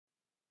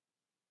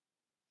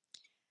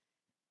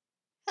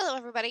Hello,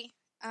 everybody.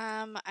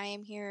 I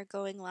am here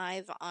going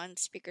live on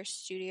Speaker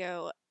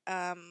Studio.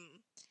 I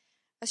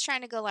was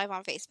trying to go live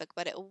on Facebook,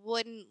 but it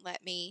wouldn't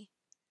let me.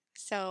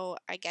 So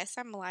I guess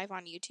I'm live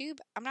on YouTube.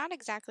 I'm not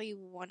exactly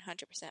 100%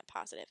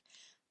 positive,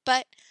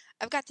 but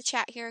I've got the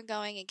chat here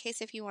going in case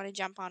if you want to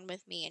jump on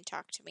with me and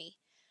talk to me.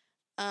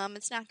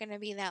 It's not going to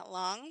be that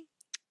long.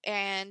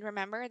 And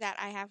remember that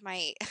I have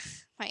my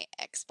my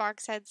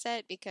Xbox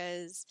headset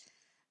because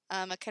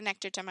a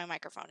connector to my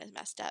microphone is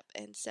messed up,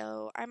 and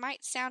so I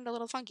might sound a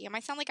little funky. I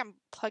might sound like I'm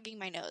plugging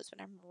my nose,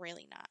 but I'm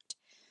really not.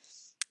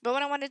 But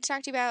what I wanted to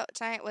talk to you about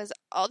tonight was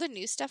all the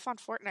new stuff on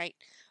Fortnite,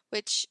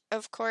 which,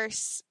 of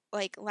course,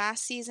 like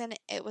last season,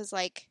 it was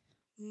like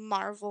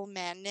Marvel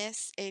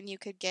madness, and you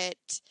could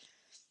get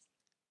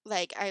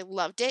like I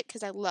loved it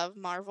because I love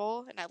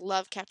Marvel and I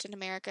love Captain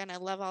America and I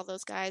love all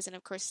those guys, and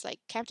of course, like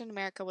Captain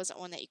America wasn't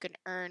one that you could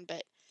earn,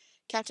 but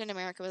Captain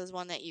America was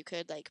one that you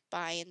could like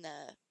buy in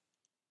the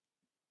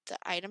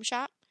item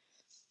shop.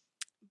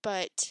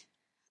 But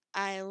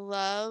I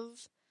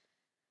love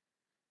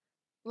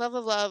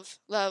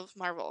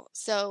Marvel.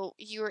 So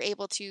you were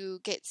able to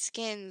get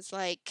skins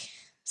like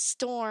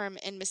Storm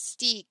and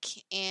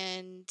Mystique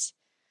and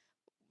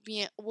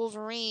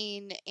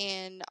Wolverine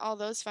and all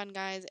those fun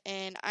guys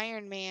and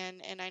Iron Man,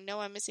 and I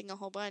know I'm missing a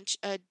whole bunch.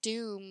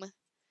 Doom.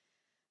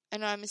 I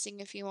know I'm missing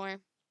a few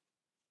more.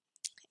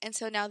 And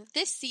so now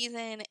this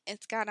season,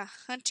 it's got a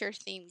hunter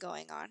theme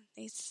going on.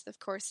 Of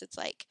course, it's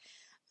like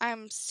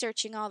I'm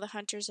searching all the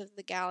hunters of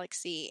the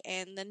galaxy,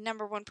 and the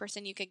number one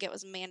person you could get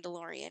was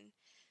Mandalorian.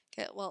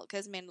 Well,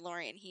 because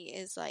Mandalorian, he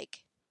is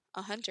like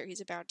a hunter.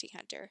 He's a bounty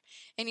hunter.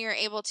 And you're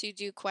able to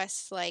do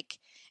quests like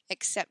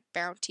accept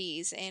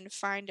bounties and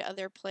find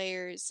other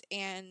players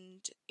and,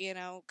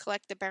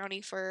 collect the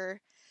bounty for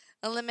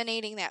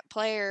eliminating that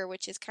player,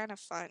 which is kind of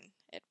fun.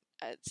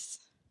 It's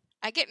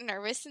I get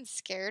nervous and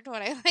scared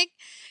when I like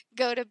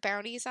go to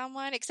bounty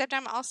someone, except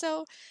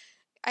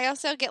I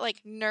also get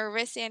like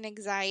nervous and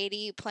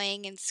anxiety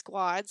playing in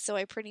squads, so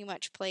I pretty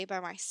much play by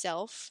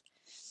myself.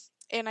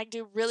 And I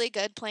do really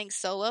good playing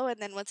solo,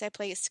 and then once I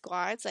play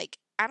squads, like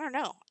I don't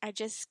know, I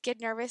just get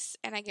nervous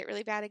and I get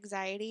really bad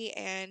anxiety,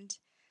 and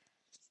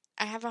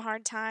I have a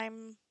hard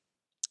time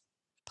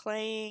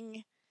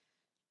playing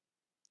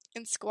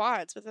in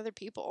squads with other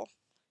people.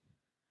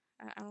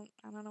 I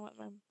don't know what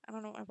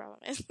my problem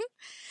is.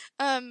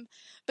 um,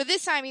 but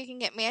this time you can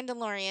get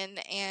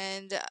Mandalorian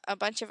and a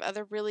bunch of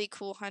other really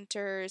cool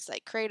hunters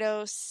like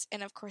Kratos,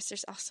 and of course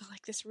there's also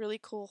like this really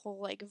cool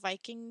whole like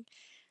Viking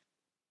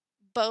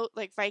boat,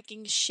 like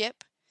Viking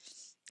ship,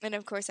 and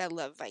of course I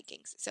love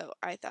Vikings, so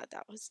I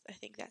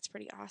think that's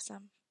pretty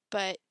awesome.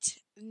 But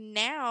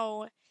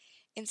now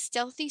in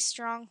Stealthy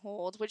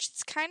Stronghold, which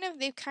is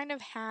they've kind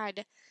of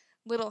had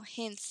little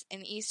hints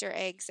and Easter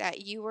eggs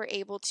that you were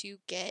able to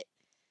get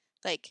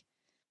like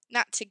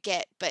not to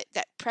get, but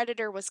that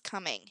Predator was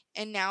coming.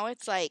 And now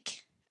it's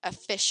like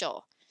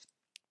official.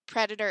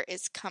 Predator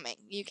is coming.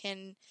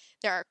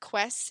 There are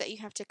quests that you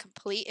have to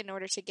complete in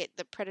order to get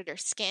the Predator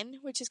skin,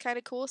 which is kind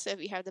of cool. So if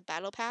you have the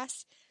battle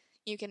pass,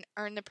 you can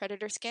earn the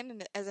Predator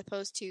skin as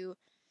opposed to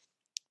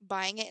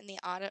buying it in the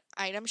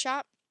item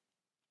shop.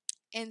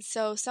 And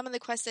so some of the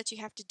quests that you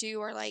have to do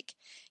are like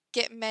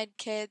get med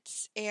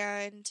kits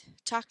and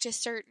talk to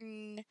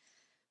certain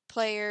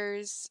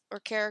players or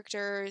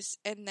characters,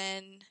 and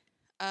then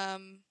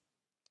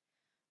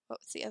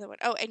what was the other one?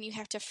 Oh, and you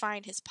have to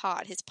find his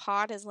pod. His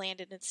pod has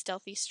landed in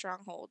Stealthy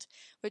Stronghold,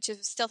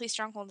 Stealthy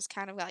Stronghold is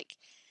kind of like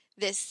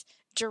this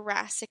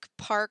Jurassic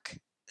Park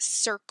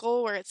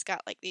circle where it's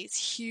got like these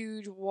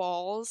huge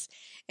walls,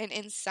 and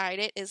inside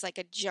it is like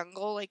a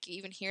jungle. Like you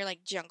even hear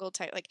like jungle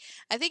type. Like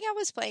I think I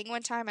was playing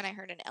one time and I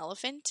heard an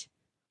elephant,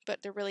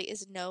 but there really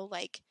is no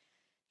like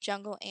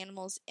jungle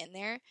animals in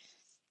there.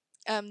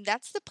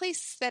 That's the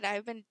place that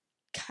I've been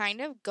kind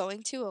of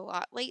going to a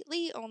lot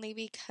lately, only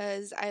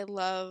because I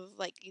love,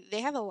 like, they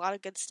have a lot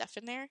of good stuff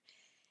in there.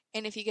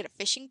 And if you get a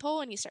fishing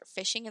pole and you start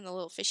fishing in the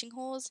little fishing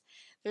holes,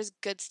 there's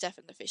good stuff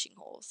in the fishing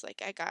holes.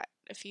 Like, I got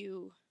a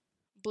few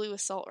blue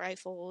assault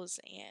rifles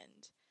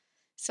and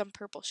some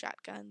purple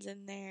shotguns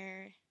in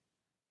there.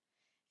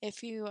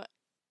 If you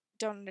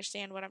don't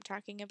understand what I'm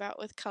talking about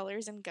with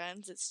colors and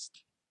guns, it's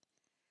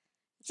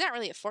not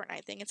really a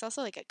Fortnite thing. It's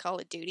also like a Call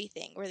of Duty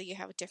thing where you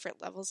have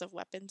different levels of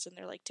weapons and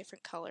they're like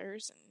different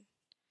colors. And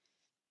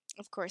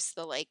of course,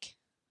 the like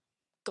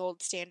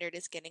gold standard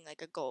is getting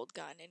like a gold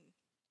gun,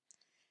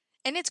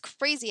 and it's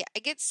crazy. I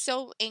get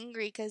so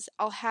angry because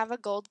I'll have a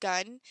gold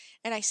gun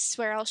and I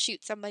swear I'll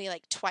shoot somebody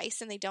like twice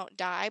and they don't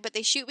die, but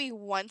they shoot me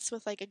once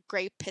with like a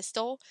gray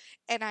pistol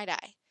and I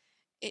die.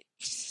 It's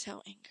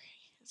so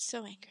angry. It's so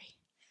angry.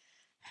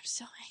 I'm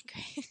so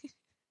angry.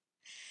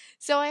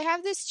 So I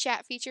have this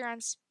chat feature on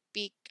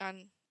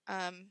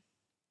um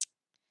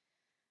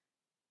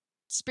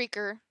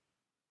Spreaker,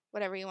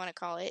 whatever you want to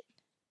call it.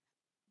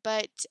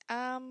 But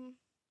I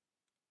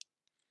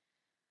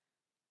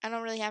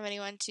don't really have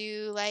anyone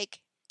to like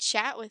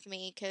chat with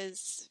me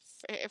because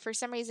for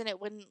some reason it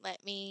wouldn't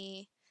let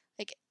me,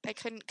 like, I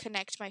couldn't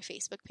connect my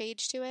Facebook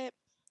page to it.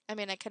 I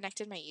mean, I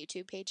connected my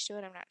YouTube page to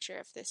it. I'm not sure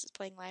if this is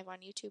playing live on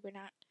YouTube or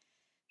not.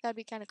 That'd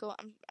be kind of cool.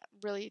 I'm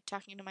really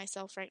talking to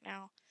myself right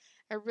now.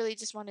 I really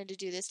just wanted to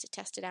do this to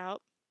test it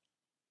out,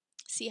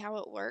 see how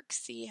it works,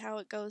 see how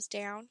it goes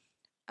down,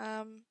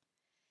 and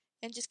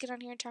just get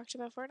on here and talk to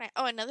you about Fortnite.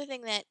 Oh, another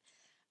thing that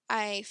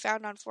I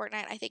found on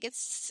Fortnite, I think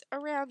it's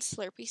around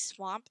Slurpy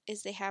Swamp,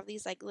 is they have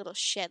these like little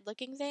shed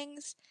looking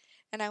things.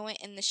 And I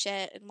went in the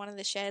shed, in one of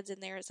the sheds,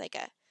 and there was like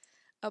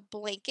a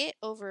blanket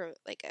over,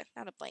 like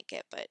not a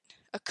blanket, but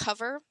a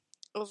cover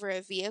over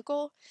a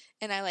vehicle.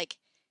 And I like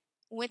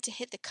went to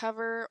hit the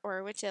cover,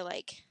 or went to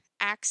like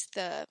axe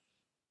the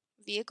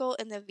vehicle,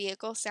 and the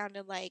vehicle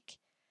sounded like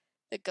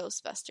the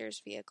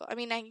Ghostbusters vehicle. I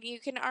mean, you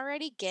can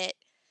already get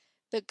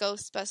the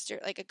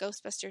Ghostbuster, like a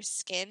Ghostbusters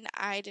skin.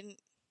 I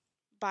didn't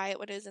buy it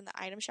when it was in the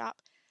item shop,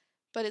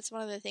 but it's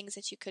one of the things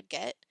that you could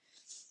get.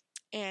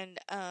 And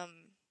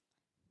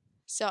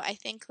so I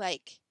think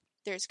like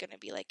there's gonna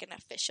be like an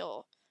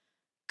official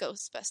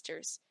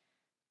Ghostbusters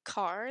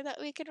car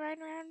that we could ride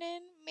around in.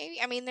 Maybe,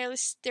 I mean,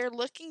 they're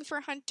looking for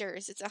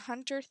hunters. It's a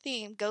hunter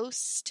theme.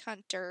 Ghost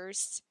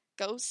hunters,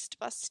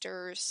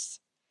 Ghostbusters.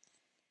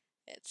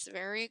 It's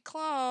very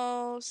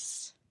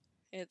close.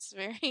 It's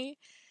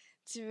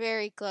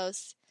very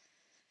close.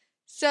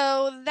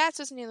 So that's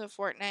what's new with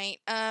Fortnite.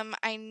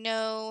 I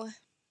know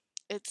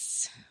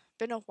it's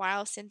been a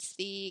while since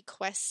the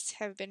quests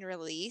have been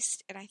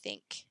released, and I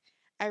think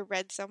I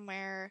read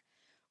somewhere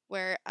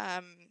where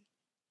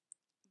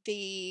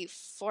the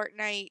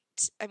Fortnite,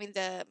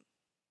 I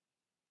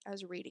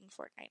was reading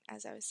Fortnite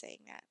as I was saying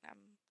that. I'm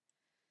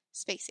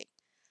spacing.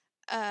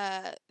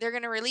 They're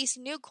going to release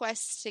new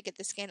quests to get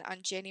the skin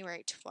on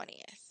January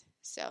 20th.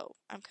 So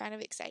I'm kind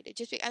of excited.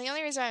 And the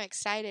only reason I'm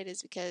excited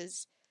is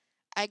because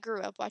I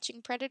grew up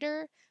watching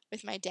Predator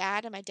with my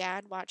dad, and my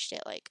dad watched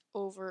it like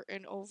over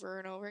and over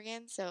and over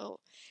again. So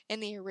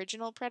in the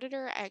original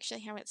Predator, I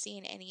actually haven't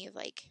seen any of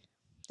like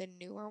the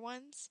newer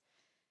ones.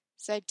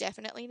 So I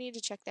definitely need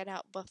to check that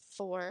out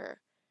before.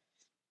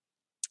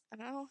 I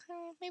don't know,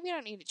 maybe I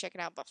don't need to check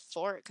it out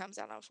before it comes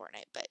out on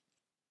Fortnite, but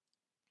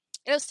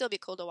it'll still be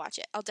cool to watch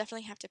it. I'll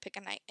definitely have to pick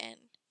a night and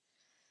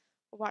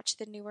watch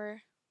the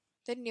newer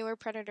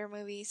Predator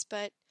movies,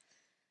 but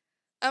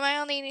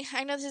I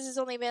know this has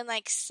only been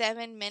like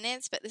 7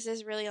 minutes, but this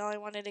is really all I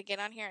wanted to get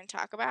on here and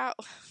talk about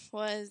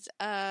was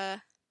the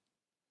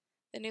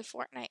new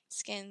Fortnite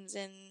skins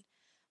and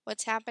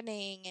what's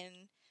happening,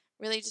 and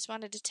really just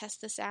wanted to test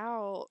this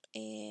out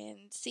and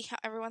see how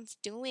everyone's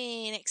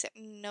doing, except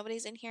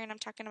nobody's in here and I'm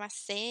talking to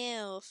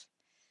myself.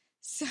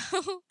 So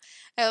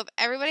I hope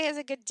everybody has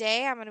a good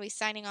day. I'm going to be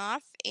signing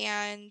off,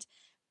 and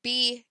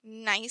be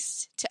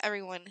nice to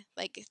everyone.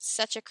 Like, it's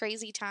such a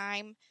crazy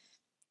time.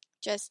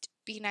 Just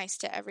be nice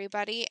to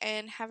everybody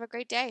and have a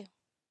great day.